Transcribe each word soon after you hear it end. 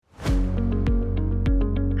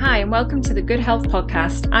and welcome to the Good Health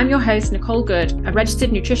Podcast. I'm your host, Nicole Good, a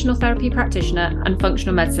registered nutritional therapy practitioner and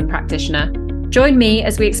functional medicine practitioner. Join me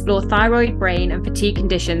as we explore thyroid, brain, and fatigue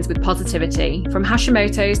conditions with positivity. From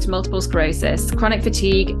Hashimoto's to multiple sclerosis, chronic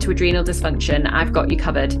fatigue to adrenal dysfunction, I've got you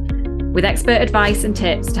covered. With expert advice and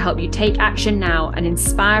tips to help you take action now and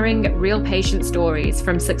inspiring real patient stories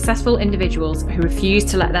from successful individuals who refuse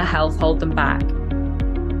to let their health hold them back.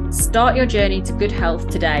 Start your journey to good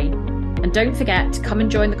health today. And don't forget to come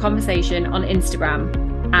and join the conversation on Instagram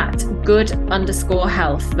at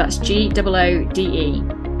good_health. That's GOODE.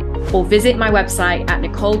 Or visit my website at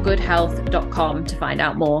nicolegoodhealth.com to find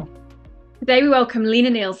out more. Today we welcome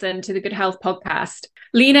Lina Nielsen to the Good Health Podcast.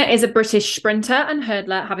 Lina is a British sprinter and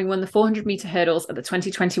hurdler, having won the 400-metre hurdles at the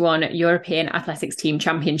 2021 European Athletics Team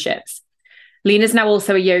Championships. Lina is now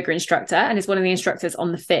also a yoga instructor and is one of the instructors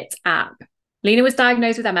on the Fit app. Lina was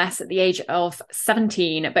diagnosed with MS at the age of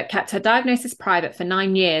 17, but kept her diagnosis private for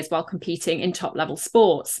 9 years while competing in top-level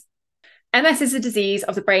sports. MS is a disease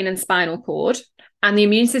of the brain and spinal cord, and the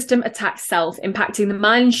immune system attacks self, impacting the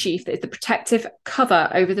myelin sheath that is the protective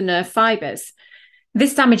cover over the nerve fibres.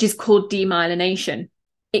 This damage is called demyelination.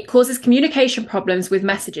 It causes communication problems with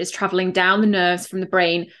messages travelling down the nerves from the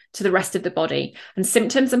brain to the rest of the body, and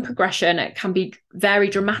symptoms and progression can vary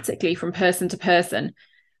dramatically from person to person,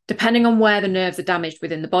 depending on where the nerves are damaged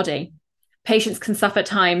within the body. Patients can suffer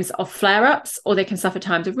times of flare-ups or they can suffer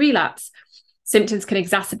times of relapse. Symptoms can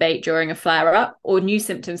exacerbate during a flare-up or new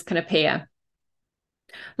symptoms can appear.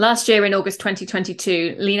 Last year in August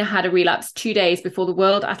 2022, Lina had a relapse 2 days before the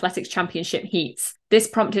World Athletics Championship heats. This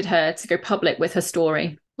prompted her to go public with her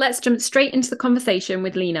story. Let's jump straight into the conversation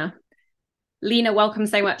with Lina. Lina, welcome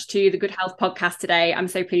so much to the Good Health Podcast today. I'm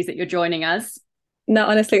so pleased that you're joining us. No,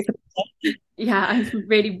 honestly, yeah, it's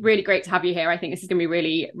really, really great to have you here. I think this is going to be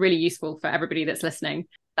really, really useful for everybody that's listening.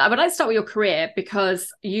 I would like to start with your career because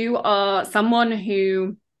you are someone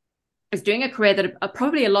who is doing a career that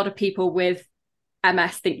probably a lot of people with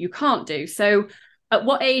MS think you can't do. So at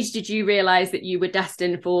what age did you realize that you were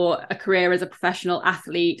destined for a career as a professional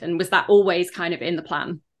athlete? And was that always kind of in the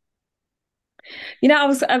plan?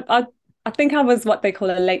 I think I was what they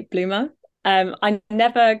call a late bloomer. I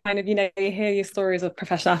never kind of, you hear your stories of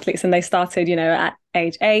professional athletes and they started, at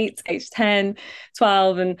age 8, age 10,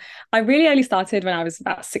 12. And I really only started when I was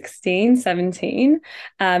about 16, 17.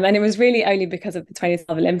 And it was really only because of the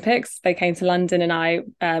 2012 Olympics. They came to London and I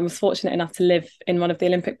was fortunate enough to live in one of the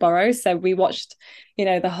Olympic boroughs. So we watched,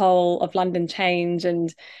 the whole of London change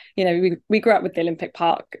and, we grew up with the Olympic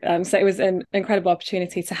Park. So it was an incredible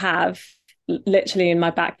opportunity to have literally in my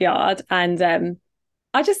backyard. And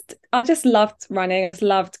I just loved running, I just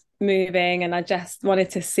loved moving, and I just wanted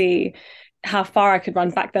to see how far I could run.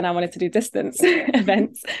 Back then I wanted to do distance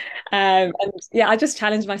events. I just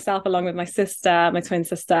challenged myself along with my sister, my twin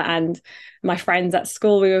sister, and my friends at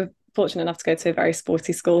school. We were fortunate enough to go to a very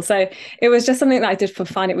sporty school. So it was just something that I did for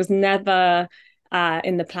fun. It was never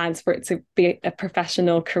in the plans for it to be a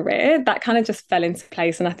professional career. That kind of just fell into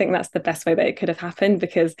place. And I think that's the best way that it could have happened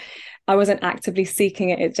because I wasn't actively seeking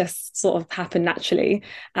it. It just sort of happened naturally.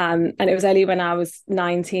 And it was only when I was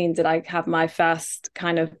 19 did I have my first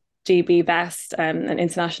kind of GB best and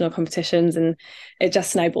international competitions. And it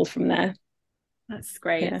just snowballed from there. That's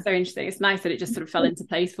great. Yeah. It's so interesting. It's nice that it just sort of fell into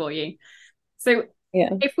place for you. So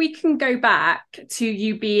if we can go back to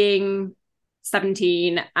you being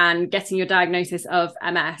 17 and getting your diagnosis of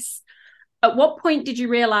MS, at what point did you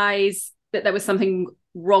realize that there was something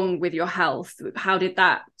wrong with your health? How did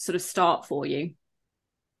that sort of start for you?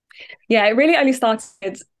 Yeah, it really only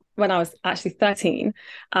started when I was actually 13,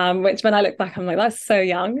 which when I look back, I'm like, that's so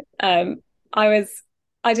young.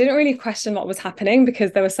 I didn't really question what was happening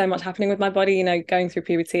because there was so much happening with my body, going through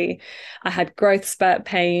puberty. I had growth spurt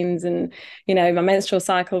pains and, my menstrual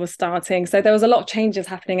cycle was starting. So there was a lot of changes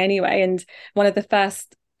happening anyway. And one of the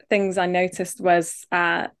first things I noticed was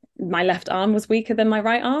my left arm was weaker than my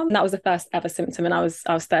right arm. That was the first ever symptom and I was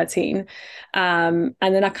 13. And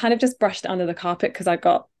then I kind of just brushed it under the carpet because I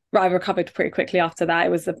recovered pretty quickly after that.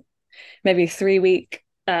 It was maybe a 3-week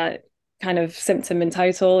kind of symptom in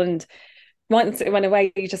total. And once it went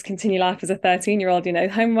away, you just continue life as a 13-year-old,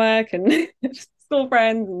 homework and school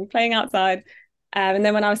friends and playing outside. And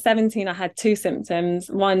then when I was 17, I had 2 symptoms.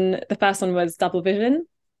 The first one was double vision,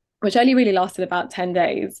 which only really lasted about 10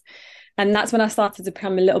 days. And that's when I started to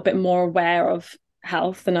become a little bit more aware of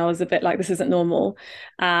health. And I was a bit like, this isn't normal.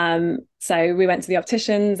 So we went to the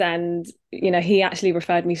opticians and, he actually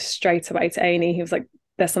referred me straight away to A&E. He was like,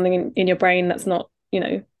 there's something in your brain that's not,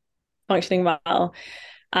 functioning well.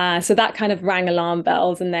 So that kind of rang alarm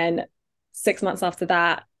bells. And then 6 months after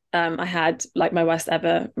that, I had like my worst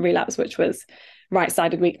ever relapse, which was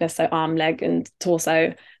right-sided weakness, so arm, leg, and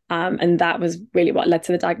torso. And that was really what led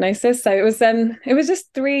to the diagnosis. So it was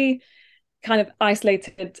just three kind of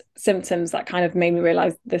isolated symptoms that kind of made me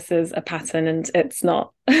realize this is a pattern and it's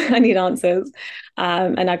not. I need answers.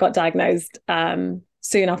 And I got diagnosed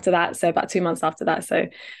soon after that, so about 2 months after that. So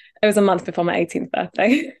it was a month before my 18th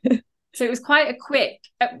birthday. So it was quite a quick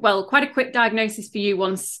diagnosis for you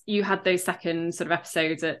once you had those second sort of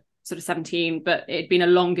episodes at sort of 17, but it'd been a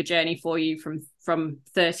longer journey for you from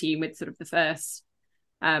 13 with sort of the first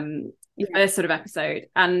sort of episode.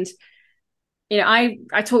 And I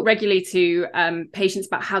talk regularly to patients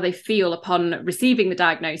about how they feel upon receiving the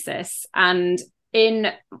diagnosis, and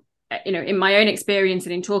in my own experience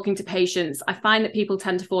and in talking to patients, I find that people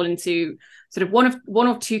tend to fall into sort of one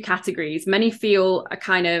of two categories. Many feel a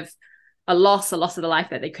kind of a loss of the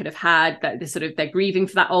life that they could have had, that they're grieving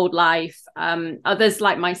for that old life. Others,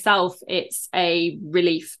 like myself, it's a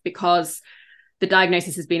relief because the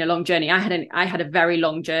diagnosis has been a long journey. I had a very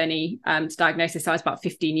long journey to diagnosis. So I was about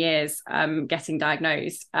 15 years getting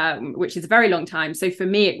diagnosed, which is a very long time. So for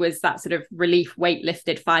me, it was that sort of relief, weight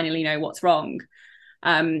lifted, finally know what's wrong.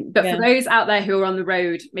 But for those out there who are on the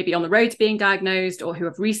road to being diagnosed, or who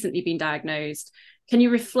have recently been diagnosed, can you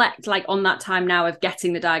reflect like on that time now of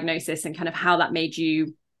getting the diagnosis and kind of how that made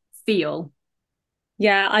you feel?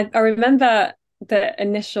 Yeah, I remember the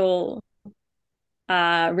initial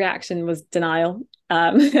reaction was denial.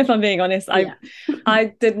 If I'm being honest, I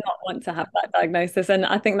did not want to have that diagnosis, and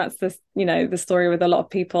I think that's the story with a lot of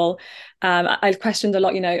people. I questioned a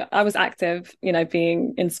lot. I was active,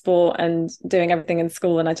 being in sport and doing everything in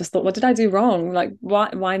school, and I just thought, what did I do wrong? Like,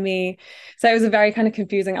 why me? So it was a very kind of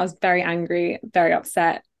confusing. I was very angry, very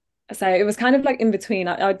upset. So it was kind of like in between.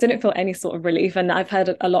 I didn't feel any sort of relief, and I've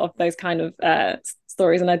heard a lot of those kind of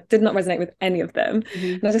stories, and I did not resonate with any of them.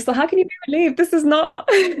 And I just thought, how can you be relieved? This is not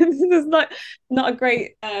not a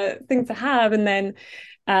great thing to have. And then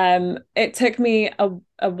it took me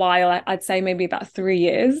a while. I'd say maybe about 3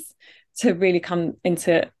 years to really come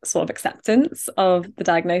into sort of acceptance of the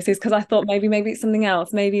diagnosis, because I thought maybe it's something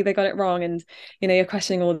else. Maybe they got it wrong, and you're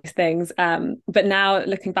questioning all these things. But now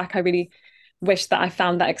looking back, I really wish that I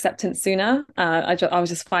found that acceptance sooner. I was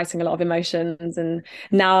just fighting a lot of emotions, and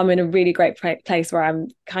now I'm in a really great place where I'm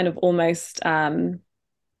kind of almost I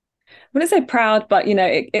wouldn't say proud, but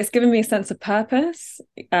it's given me a sense of purpose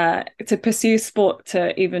to pursue sport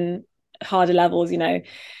to even harder levels.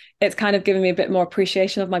 It's kind of given me a bit more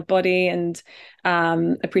appreciation of my body and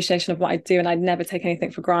appreciation of what I do, and I'd never take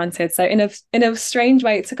anything for granted. So in a strange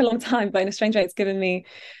way, it took a long time, but in a strange way, it's given me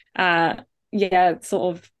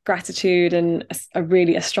sort of gratitude and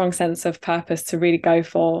a strong sense of purpose to really go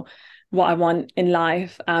for what I want in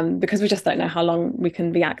life, because we just don't know how long we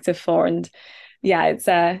can be active for. And it's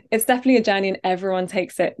definitely a journey, and everyone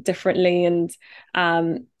takes it differently. And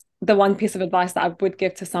the one piece of advice that I would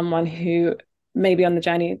give to someone who may be on the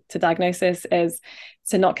journey to diagnosis is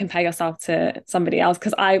to not compare yourself to somebody else,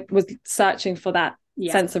 because I was searching for that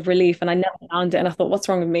sense of relief and I never found it, and I thought, what's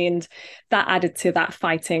wrong with me? And that added to that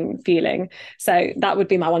fighting feeling. So that would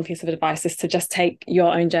be my one piece of advice, is to just take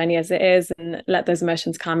your own journey as it is and let those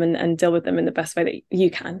emotions come and deal with them in the best way that you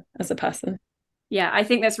can as a person. Yeah, I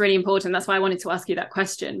think that's really important. That's why I wanted to ask you that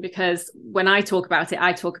question, because when I talk about it,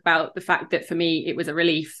 I talk about the fact that for me it was a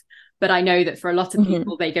relief, but I know that for a lot of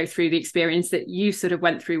people they go through the experience that you sort of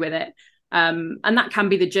went through with it. And that can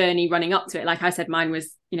be the journey running up to it. Like I said, mine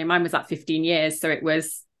was that 15 years. So it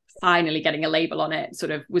was finally getting a label on it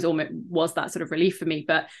sort of was that sort of relief for me.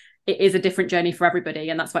 But it is a different journey for everybody.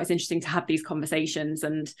 And that's why it's interesting to have these conversations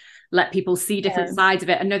and let people see different sides of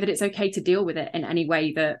it and know that it's okay to deal with it in any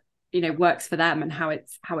way that, works for them and how it,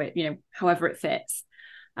 however it fits.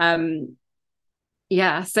 So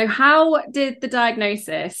how did the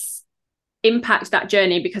diagnosis impact that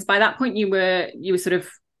journey? Because by that point you were sort of,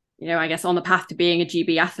 I guess on the path to being a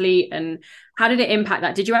GB athlete. And how did it impact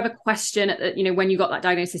that? Did you ever question, when you got that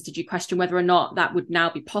diagnosis, did you question whether or not that would now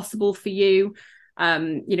be possible for you?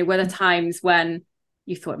 Were there times when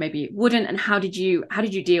you thought maybe it wouldn't? And how did you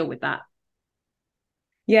deal with that?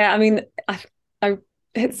 Yeah, I mean, I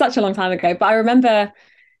it's such a long time ago, but I remember,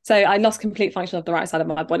 so I lost complete function of the right side of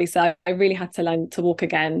my body. So I really had to learn to walk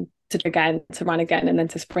again, to run again, and then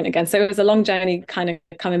to sprint again. So it was a long journey kind of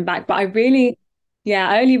coming back, but I only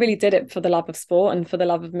really did it for the love of sport and for the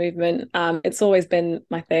love of movement. It's always been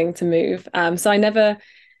my thing to move. So I never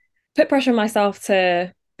put pressure on myself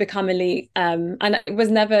to become elite. And it was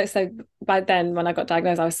never, so by then when I got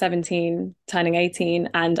diagnosed, I was 17, turning 18,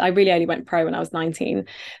 and I really only went pro when I was 19.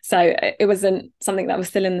 So it wasn't something that was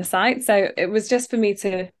still in the sight. So it was just for me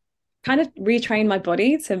to kind of retrain my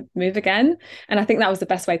body to move again. And I think that was the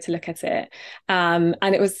best way to look at it. And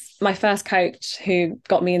it was my first coach who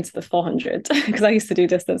got me into the 400 because I used to do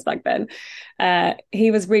distance back then. He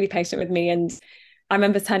was really patient with me. And I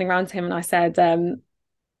remember turning around to him and I said,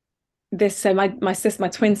 my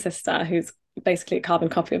twin sister, who's basically a carbon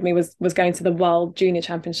copy of me, was going to the World Junior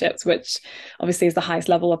Championships, which obviously is the highest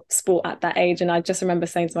level of sport at that age. And I just remember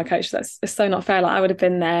saying to my coach, that's it's so not fair. Like, I would have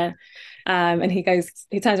been there. And he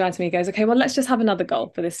turns around to me, he goes, okay, well, let's just have another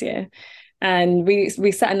goal for this year. And we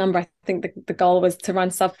set a number. I think the goal was to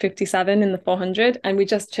run sub 57 in the 400, and we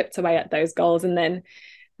just chipped away at those goals. And then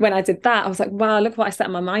when I did that, I was like, wow, look what I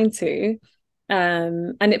set my mind to.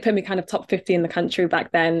 And it put me kind of top 50 in the country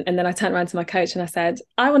back then. And then I turned around to my coach and I said,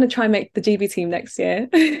 I want to try and make the GB team next year.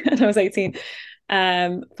 And I was 18,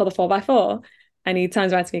 for the 4x4. And he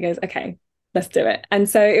turns around to me and goes, okay, let's do it. And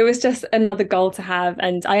so it was just another goal to have.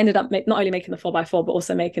 And I ended up not only making the 4x4, but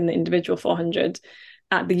also making the individual 400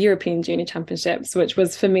 at the European Junior Championships, which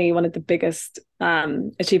was for me one of the biggest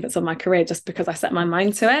achievements of my career, just because I set my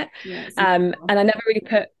mind to it. Yeah, and I never really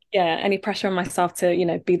put any pressure on myself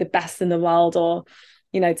to, be the best in the world, or,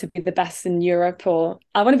 to be the best in Europe, or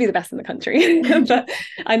I want to be the best in the country. But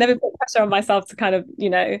I never put pressure on myself to kind of,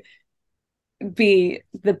 be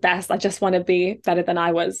the best. I just want to be better than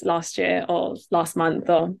I was last year or last month,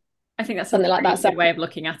 or I think that's something like that. A good way of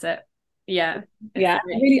looking at it. Yeah.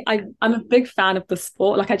 Really, I'm a big fan of the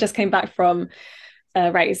sport. Like, I just came back from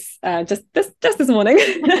a race just this morning.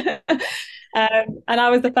 And I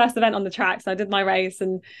was the first event on the track, so I did my race,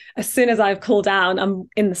 and as soon as I've cooled down, I'm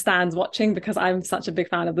in the stands watching, because I'm such a big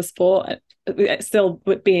fan of the sport. Still,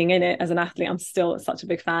 being in it as an athlete, I'm still such a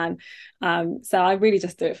big fan. So I really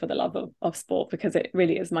just do it for the love of sport, because it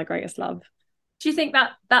really is my greatest love. Do you think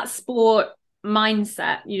that sport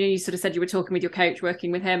mindset, you sort of said you were talking with your coach,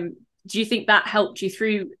 working with him, do you think that helped you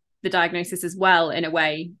through the diagnosis as well, in a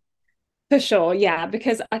way? For sure, yeah,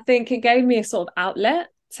 because I think it gave me a sort of outlet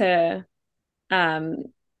to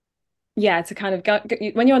to kind of go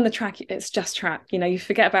when you're on the track. It's just track, you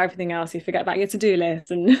forget about everything else. You forget about your to-do list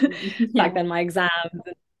and back then my exams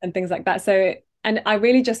and things like that. So, and I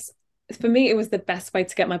really just, for me, it was the best way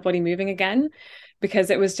to get my body moving again, because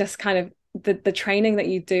it was just kind of the training that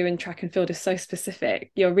you do in track and field is so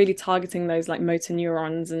specific. You're really targeting those like motor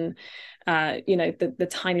neurons and the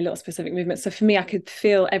tiny little specific movements. So for me, I could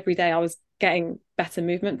feel every day I was getting better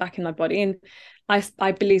movement back in my body. And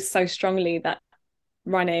I believe so strongly that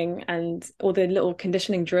running and all the little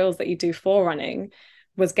conditioning drills that you do for running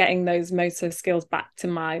was getting those motor skills back to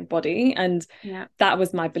my body. And that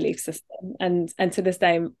was my belief system. And to this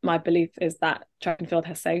day, my belief is that track and field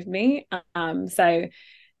has saved me. So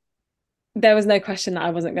there was no question that I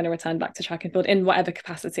wasn't going to return back to track and field in whatever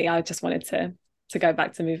capacity. I just wanted to go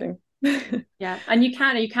back to moving. Yeah, and you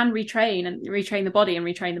can retrain the body and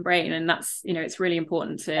retrain the brain, and that's it's really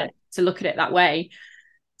important to look at it that way.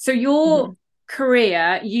 So your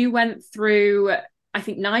career, you went through, I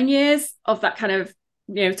think, 9 years of that kind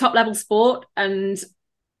of top level sport, and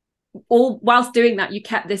all whilst doing that you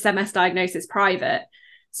kept this MS diagnosis private.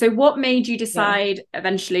 So what made you decide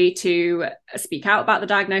eventually to speak out about the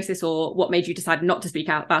diagnosis, or what made you decide not to speak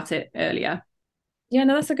out about it earlier? Yeah,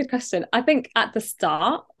 no, that's a good question. I think at the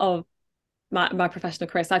start of my professional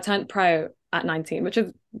career, so I turned pro at 19, which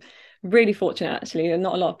is really fortunate, actually, and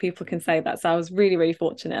not a lot of people can say that. So I was really, really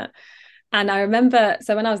fortunate. And I remember,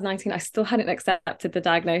 so when I was 19, I still hadn't accepted the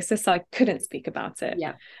diagnosis, so I couldn't speak about it.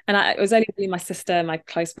 Yeah. And it was only my sister, my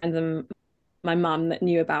close friends, and my mum that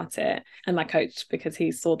knew about it, and my coach, because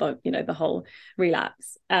he saw the whole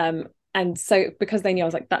relapse. And so because they knew, I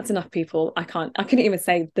was like, that's enough people. I couldn't even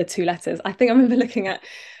say the 2 letters. I think I remember looking at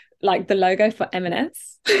like the logo for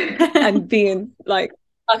M&S and being like,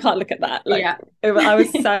 I can't look at that. Like, I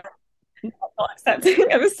was so not accepting.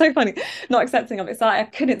 It was so funny, not accepting of it. So I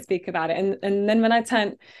couldn't speak about it. And then when I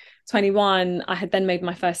turned 21, I had then made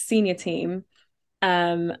my first senior team.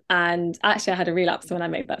 And actually I had a relapse when I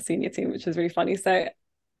made that senior team, which was really funny. So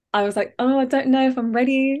I was like, oh, I don't know if I'm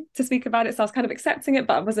ready to speak about it. So I was kind of accepting it,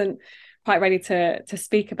 but I wasn't quite ready to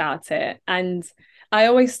speak about it. And I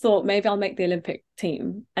always thought maybe I'll make the Olympic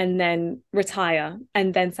team and then retire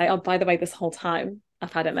and then say, oh, by the way, this whole time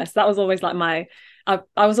I've had MS. That was always like I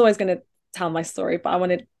was always going to tell my story, but I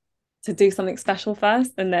wanted to do something special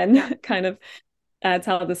first and then kind of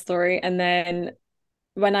tell the story. And then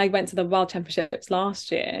when I went to the World Championships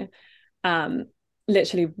last year,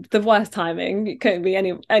 literally the worst timing, it couldn't be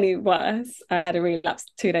any worse. I had a relapse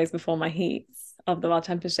 2 days before my heats of the World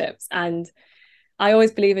Championships, and I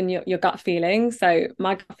always believe in your gut feeling. So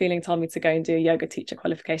my gut feeling told me to go and do a yoga teacher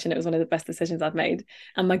qualification. It was one of the best decisions I've made.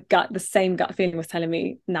 And my gut, the same gut feeling was telling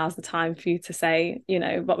me now's the time for you to say, you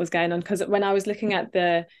know, what was going on. Because when I was looking at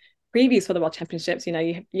the previews for the World Championships, you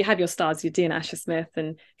know, you have your stars, your Dean Asher-Smith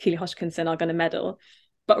and Keely Hodgkinson are going to medal.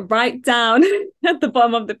 But right down at the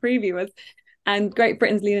bottom of the preview was, and Great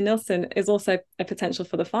Britain's Lina Nielsen is also a potential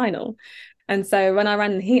for the final. And so when I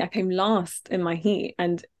ran the heat, I came last in my heat,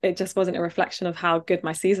 and it just wasn't a reflection of how good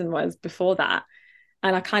my season was before that.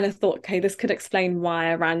 And I kind of thought, okay, this could explain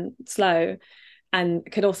why I ran slow, and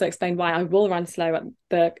could also explain why I will run slow at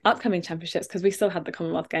the upcoming championships, because we still had the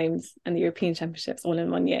Commonwealth Games and the European Championships all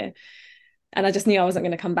in 1 year. And I just knew I wasn't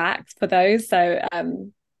going to come back for those. So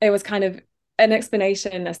it was kind of an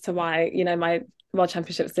explanation as to why, you know, my World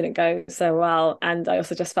Championships didn't go so well. And I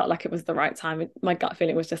also just felt like it was the right time. My gut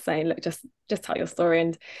feeling was just saying, look, just tell your story.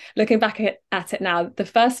 And looking back at it now, the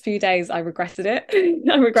first few days I regretted it.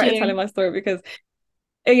 I regretted telling my story, because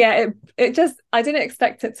it just, I didn't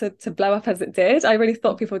expect it to blow up as it did. I really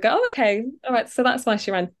thought people would go, oh, okay, all right, so that's why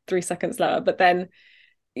she ran 3 seconds slower. But then,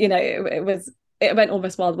 you know, it went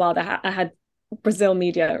almost wild. I had Brazil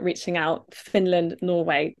media reaching out, Finland,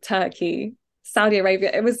 Norway, Turkey, Saudi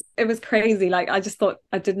Arabia. It was crazy. Like, I just thought,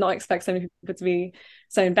 I did not expect so many people to be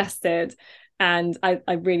so invested, and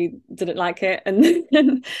I really didn't like it. And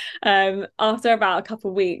then after about a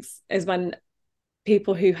couple of weeks is when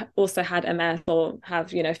people who also had MS or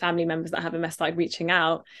have, you know, family members that have MS started reaching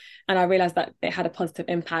out, and I realized that it had a positive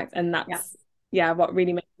impact. And that's what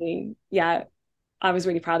really made me, I was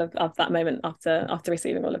really proud of that moment after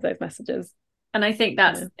receiving all of those messages. And I think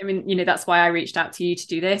that's, I mean, you know, that's why I reached out to you to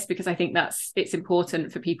do this, because I think it's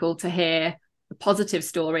important for people to hear the positive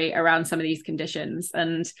story around some of these conditions.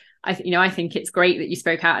 And I think it's great that you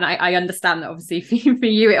spoke out. And I understand that obviously for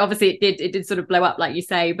you, it did sort of blow up, like you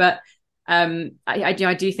say, but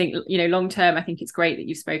I do think, you know, long term, I think it's great that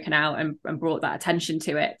you've spoken out and brought that attention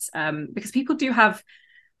to it, because people do have,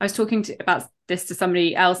 I was talking about this to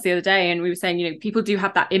somebody else the other day, and we were saying, you know, people do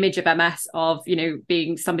have that image of MS of, you know,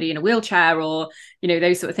 being somebody in a wheelchair or, you know,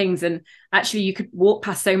 those sort of things. And actually you could walk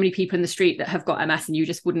past so many people in the street that have got MS and you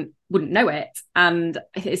just wouldn't know it. And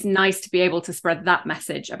it's nice to be able to spread that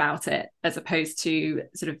message about it, as opposed to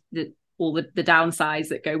sort of all the downsides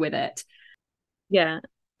that go with it. Yeah.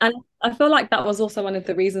 And I feel like that was also one of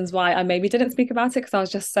the reasons why I maybe didn't speak about it, because I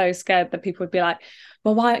was just so scared that people would be like,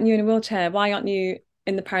 well, why aren't you in a wheelchair? Why aren't you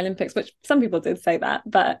in the Paralympics? Which some people did say that.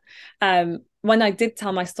 But when I did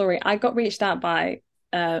tell my story, I got reached out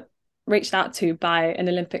to by an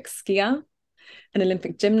Olympic skier, an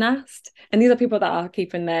Olympic gymnast. And these are people that are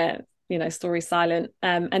keeping their, you know, story silent.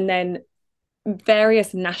 And then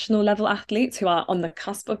various national level athletes who are on the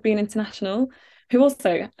cusp of being international, who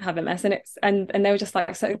also have MS. And they were just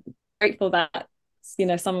like so grateful that, you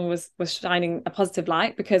know, someone was shining a positive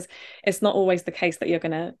light, because it's not always the case that you're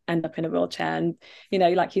going to end up in a wheelchair. And, you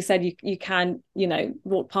know, like you said, you can, you know,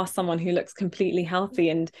 walk past someone who looks completely healthy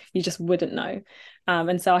and you just wouldn't know.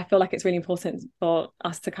 And so I feel like it's really important for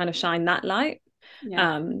us to kind of shine that light,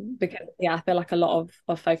 because I feel like a lot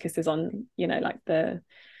of focus is on, you know, like the,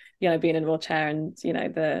 you know, being in a wheelchair and, you know,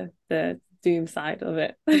 the doom side of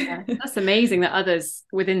it. Yeah, that's amazing that others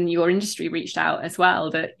within your industry reached out as well,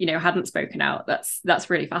 that, you know, hadn't spoken out. That's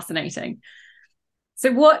really fascinating.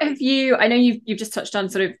 So what have you, I know you've just touched on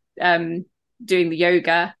sort of doing the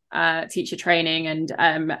yoga teacher training,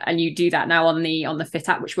 and you do that now on the Fit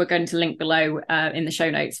app, which we're going to link below in the show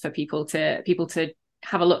notes for people to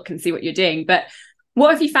have a look and see what you're doing. But what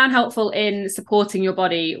have you found helpful in supporting your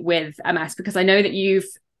body with MS? Because I know that you've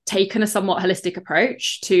taken a somewhat holistic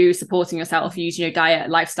approach to supporting yourself. You use, you know, diet,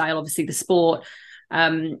 lifestyle, obviously the sport, you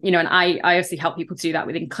know, and I obviously help people to do that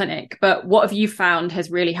within clinic. But what have you found has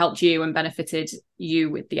really helped you and benefited you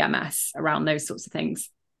with the MS around those sorts of things?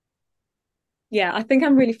 Yeah, I think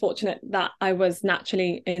I'm really fortunate that I was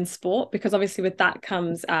naturally in sport, because obviously with that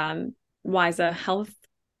comes wiser health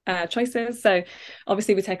choices. So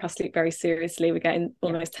obviously we take our sleep very seriously. We're getting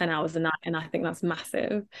almost 10 hours a night, and I think that's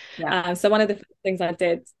massive. So one of the things I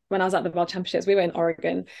did when I was at the World Championships, we were in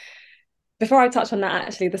Oregon. Before I touch on that,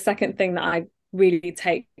 actually, the second thing that I really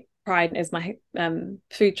take pride in is my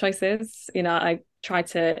food choices. You know, I try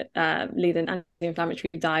to lead an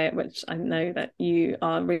anti-inflammatory diet, which I know that you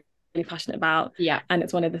are really passionate about. And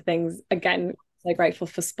it's one of the things, again, so grateful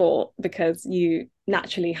for sport, because you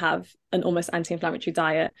naturally have an almost anti-inflammatory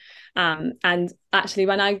diet. And actually,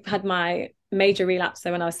 when I had my major relapse,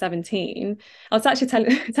 so when I was 17, I was actually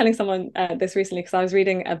telling someone this recently, because I was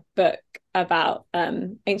reading a book about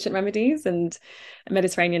ancient remedies and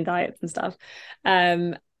Mediterranean diets and stuff.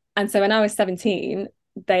 And so when I was 17,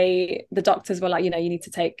 the doctors were like, you need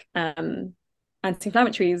to take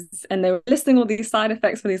anti-inflammatories, and they were listing all these side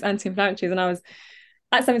effects for these anti-inflammatories, and I was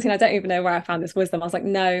at 17, I don't even know where I found this wisdom. I was like,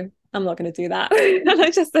 no, I'm not going to do that. And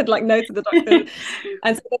I just said like no to the doctors.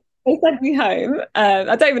 And so they sent me home.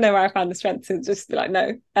 I don't even know where I found the strength to just be like,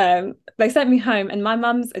 no. They sent me home, and my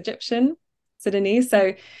mum's Egyptian, Sudanese.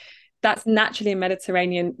 So that's naturally a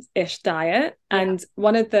Mediterranean-ish diet. And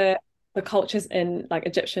one of the cultures in like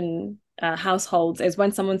Egyptian households is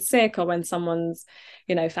when someone's sick, or when someone's,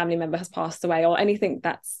 family member has passed away, or anything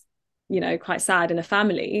that's, quite sad in a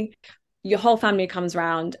family, your whole family comes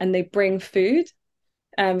around and they bring food.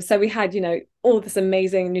 So we had, all this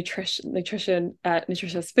amazing nutritious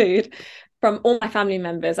food from all my family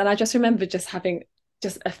members. And I just remember just having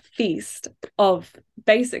just a feast of,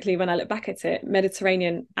 basically, when I look back at it,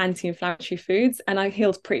 Mediterranean anti-inflammatory foods. And I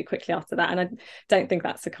healed pretty quickly after that. And I don't think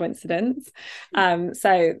that's a coincidence.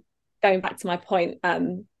 So going back to my point,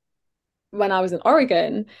 when I was in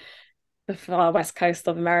Oregon, the far west coast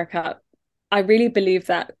of America, I really believe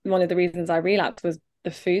that one of the reasons I relapsed was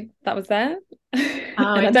the food that was there. And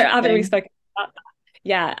I haven't really spoken about that.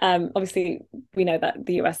 Yeah. Obviously we know that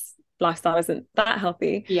the US lifestyle isn't that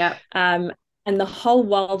healthy. Yeah. And the whole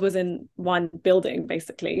world was in one building,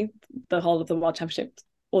 basically. The whole of the World Championship,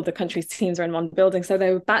 all the countries' teams are in one building. So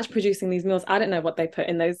they were batch producing these meals. I don't know what they put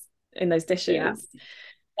in those dishes. Yeah.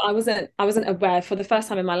 I wasn't aware, for the first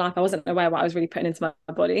time in my life, I wasn't aware what I was really putting into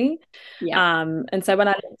my body. Yeah. And so when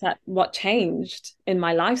I looked at what changed in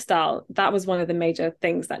my lifestyle, that was one of the major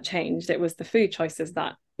things that changed. It was the food choices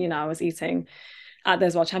that, I was eating at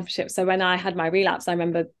those World Championships. So when I had my relapse, I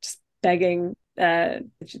remember just begging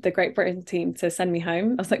the Great Britain team to send me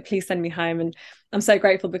home. I was like, please send me home. And I'm so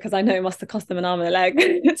grateful, because I know it must have cost them an arm and a leg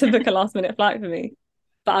to book a last minute flight for me.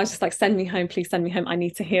 But I was just like, send me home, please send me home. I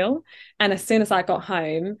need to heal. And as soon as I got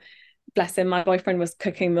home, bless him, my boyfriend was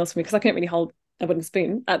cooking meals for me, because I couldn't really hold a wooden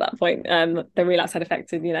spoon at that point. The relapse had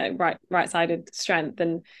affected, right-sided strength.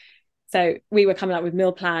 And so we were coming up with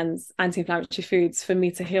meal plans, anti-inflammatory foods for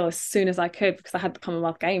me to heal as soon as I could, because I had the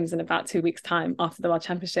Commonwealth Games in about 2 weeks' time after the World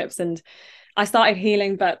Championships. And I started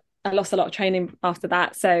healing, but I lost a lot of training after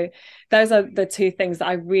that. So those are the two things that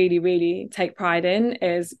I really, really take pride in,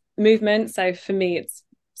 is movement. So for me, it's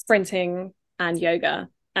sprinting and yoga,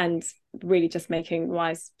 and really just making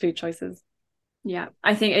wise food choices. Yeah,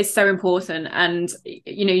 I think it's so important. And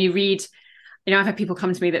you read, I've had people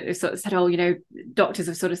come to me that have sort of said, doctors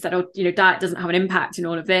have sort of said, diet doesn't have an impact in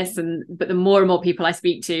all of this. But the more and more people I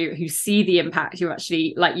speak to who see the impact, who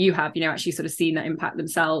actually, like you have, actually sort of seen that impact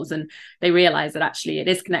themselves, and they realize that actually it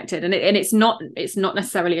is connected. And it's not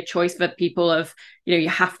necessarily a choice for people of, it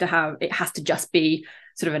has to just be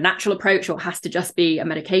sort of a natural approach, or it has to just be a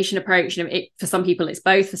medication approach. For some people it's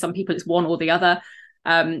both, for some people it's one or the other.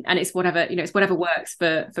 And it's whatever works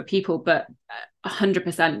for people, but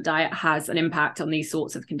 100% diet has an impact on these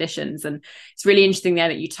sorts of conditions. And it's really interesting there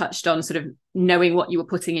that you touched on sort of knowing what you were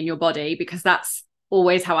putting in your body, because that's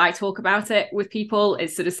always how I talk about it with people,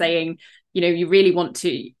 is sort of saying, you really want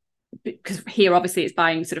to, because here obviously it's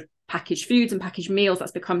buying sort of packaged foods and packaged meals,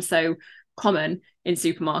 that's become so common in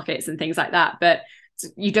supermarkets and things like that. But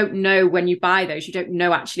you don't know, when you buy those, you don't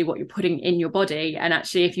know actually what you're putting in your body. And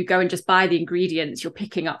actually, if you go and just buy the ingredients, you're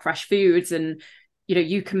picking up fresh foods, and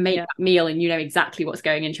you can make that meal, and exactly what's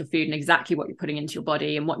going into your food, and exactly what you're putting into your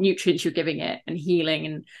body, and what nutrients you're giving it, and healing.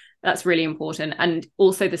 And that's really important. And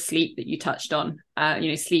also the sleep that you touched on,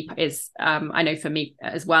 sleep is I know for me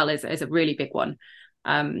as well is a really big one,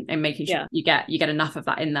 and making sure you get enough of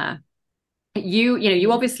that in there.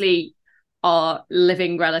 You obviously are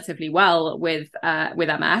living relatively well with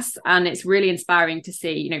MS, and it's really inspiring to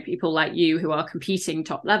see people like you who are competing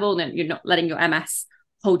top level, and you're not letting your MS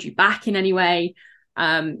hold you back in any way.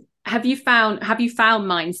 Have you found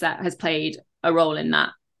mindset has played a role in that?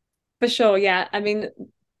 For sure, yeah. I mean,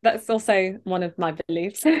 that's also one of my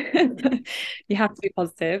beliefs. You have to be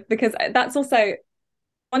positive, because that's also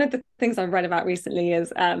one of the things I've read about recently,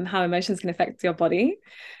 is how emotions can affect your body.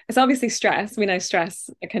 It's obviously stress. We know stress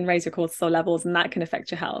can raise your cortisol levels, and that can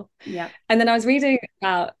affect your health. Yeah. And then I was reading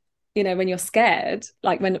about, when you're scared,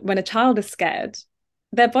 like when a child is scared,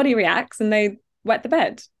 their body reacts and they wet the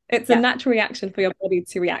bed. It's a natural reaction for your body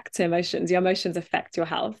to react to emotions. Your emotions affect your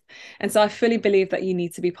health. And so I fully believe that you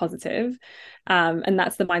need to be positive. And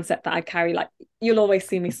that's the mindset that I carry. Like, you'll always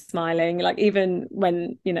see me smiling, like even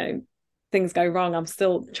when, things go wrong, I'm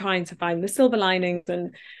still trying to find the silver linings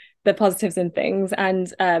and the positives in things. And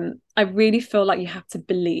I really feel like you have to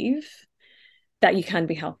believe that you can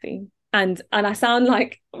be healthy. And I sound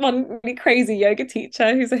like one really crazy yoga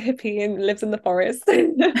teacher who's a hippie and lives in the forest.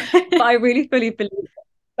 But I really fully believe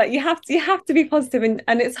Like you have to be positive,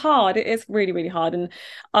 and it's hard. It is really, really hard. And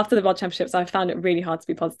after the World Championships, I found it really hard to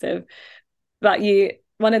be positive. But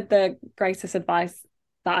one of the greatest advice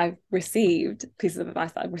that I've received, pieces of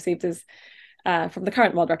advice that I've received is from the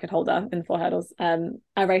current world record holder in the 4 hurdles.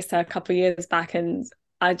 I raced her a couple of years back and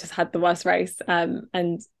I just had the worst race.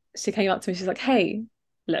 And she came up to me, she's like, hey,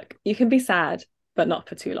 look, you can be sad, but not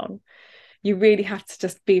for too long. You really have to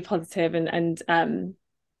just be positive. And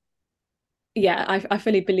yeah, I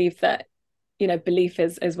fully believe that, you know, belief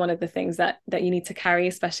is one of the things that you need to carry,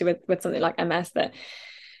 especially with something like MS, that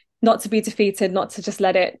not to be defeated, not to just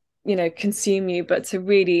let it, you know, consume you, but to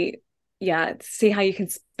really, see how you can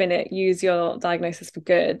spin it, use your diagnosis for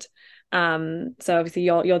good. So obviously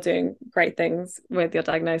you're doing great things with your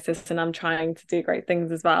diagnosis, and I'm trying to do great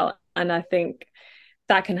things as well. And I think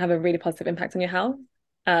that can have a really positive impact on your health.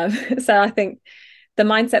 So I think the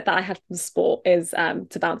mindset that I had from sport is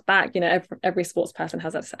to bounce back. You know, every sports person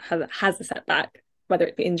has a setback, whether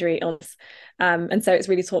it be injury, illness. And so it's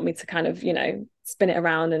really taught me to kind of, you know, spin it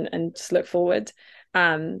around and just look forward.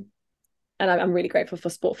 And I'm really grateful for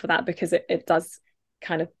sport for that, because it does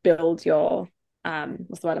kind of build your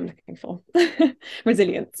what's the word I'm looking for?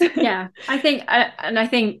 Resilience. Yeah, I think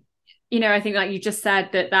you know, I think like you just said,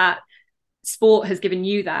 that sport has given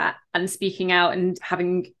you that, and speaking out and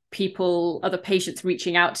having other patients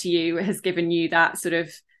reaching out to you has given you that sort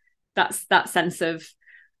of that sense of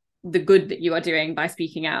the good that you are doing by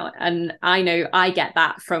speaking out. And I know I get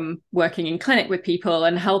that from working in clinic with people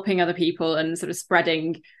and helping other people and sort of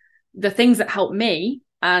spreading the things that help me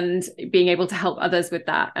and being able to help others with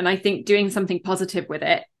that. And I think doing something positive with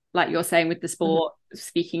it, like you're saying with the sport,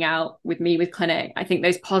 speaking out with me with clinic, I think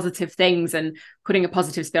those positive things and putting a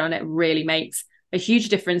positive spin on it really makes a huge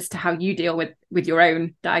difference to how you deal with your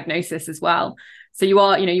own diagnosis as well. So you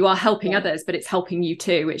are helping others, but it's helping you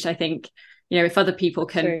too, which I think, you know, if other people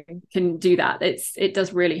can do that, it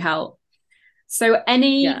does really help. So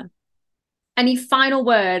any final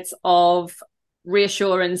words of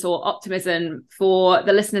reassurance or optimism for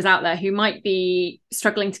the listeners out there who might be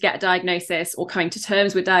struggling to get a diagnosis or coming to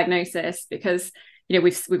terms with diagnosis? Because, you know,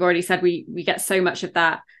 we've already said we get so much of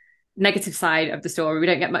that negative side of the story, we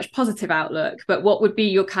don't get much positive outlook. But what would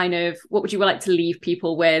you like to leave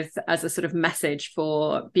people with as a sort of message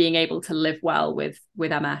for being able to live well with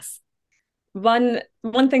MS? One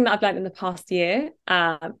thing that I've learned in the past year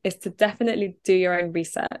is to definitely do your own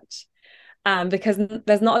research, because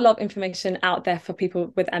there's not a lot of information out there for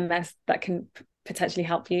people with MS that can potentially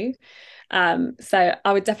help you. So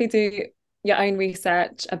I would definitely do your own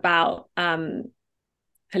research about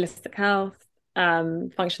holistic health,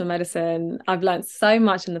 functional medicine. I've learned so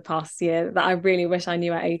much in the past year that I really wish I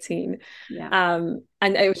knew at 18. And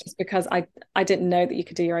it was just because I didn't know that you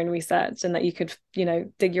could do your own research and that you could, you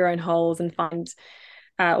know, dig your own holes and find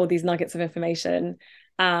all these nuggets of information.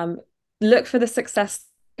 Look for the success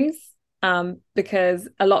stories, because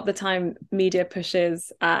a lot of the time media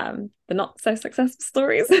pushes the not so successful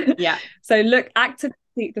stories. So actively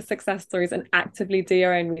seek the success stories and actively do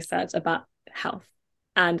your own research about health.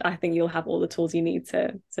 And I think you'll have all the tools you need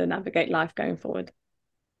to navigate life going forward.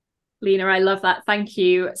 Lina, I love that. Thank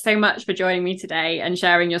you so much for joining me today and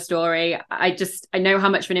sharing your story. I know how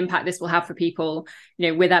much of an impact this will have for people,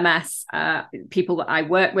 you know, with MS, people that I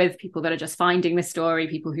work with, people that are just finding this story,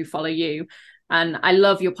 people who follow you. And I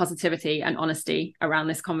love your positivity and honesty around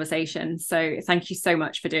this conversation. So thank you so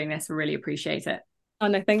much for doing this. I really appreciate it. Oh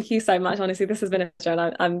no, thank you so much. Honestly, this has been a pleasure,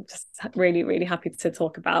 and I'm just really, really happy to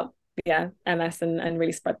talk about MS and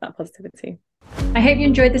really spread that positivity. I hope you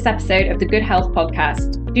enjoyed this episode of the Good Health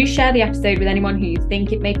Podcast. Do share the episode with anyone who you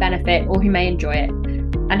think it may benefit or who may enjoy it.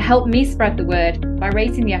 And help me spread the word by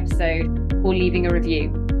rating the episode or leaving a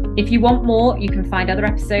review. If you want more, you can find other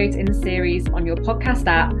episodes in the series on your podcast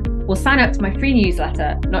app or sign up to my free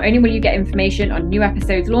newsletter. Not only will you get information on new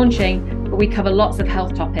episodes launching, but we cover lots of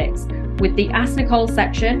health topics with the Ask Nicole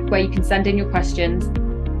section where you can send in your questions,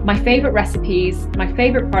 my favourite recipes, my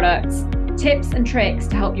favourite products, tips and tricks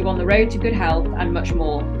to help you on the road to good health, and much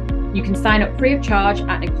more. You can sign up free of charge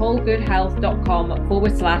at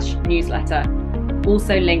nicolegoodhealth.com/newsletter,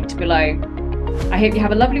 also linked below. I hope you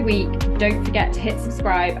have a lovely week. Don't forget to hit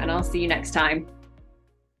subscribe, and I'll see you next time.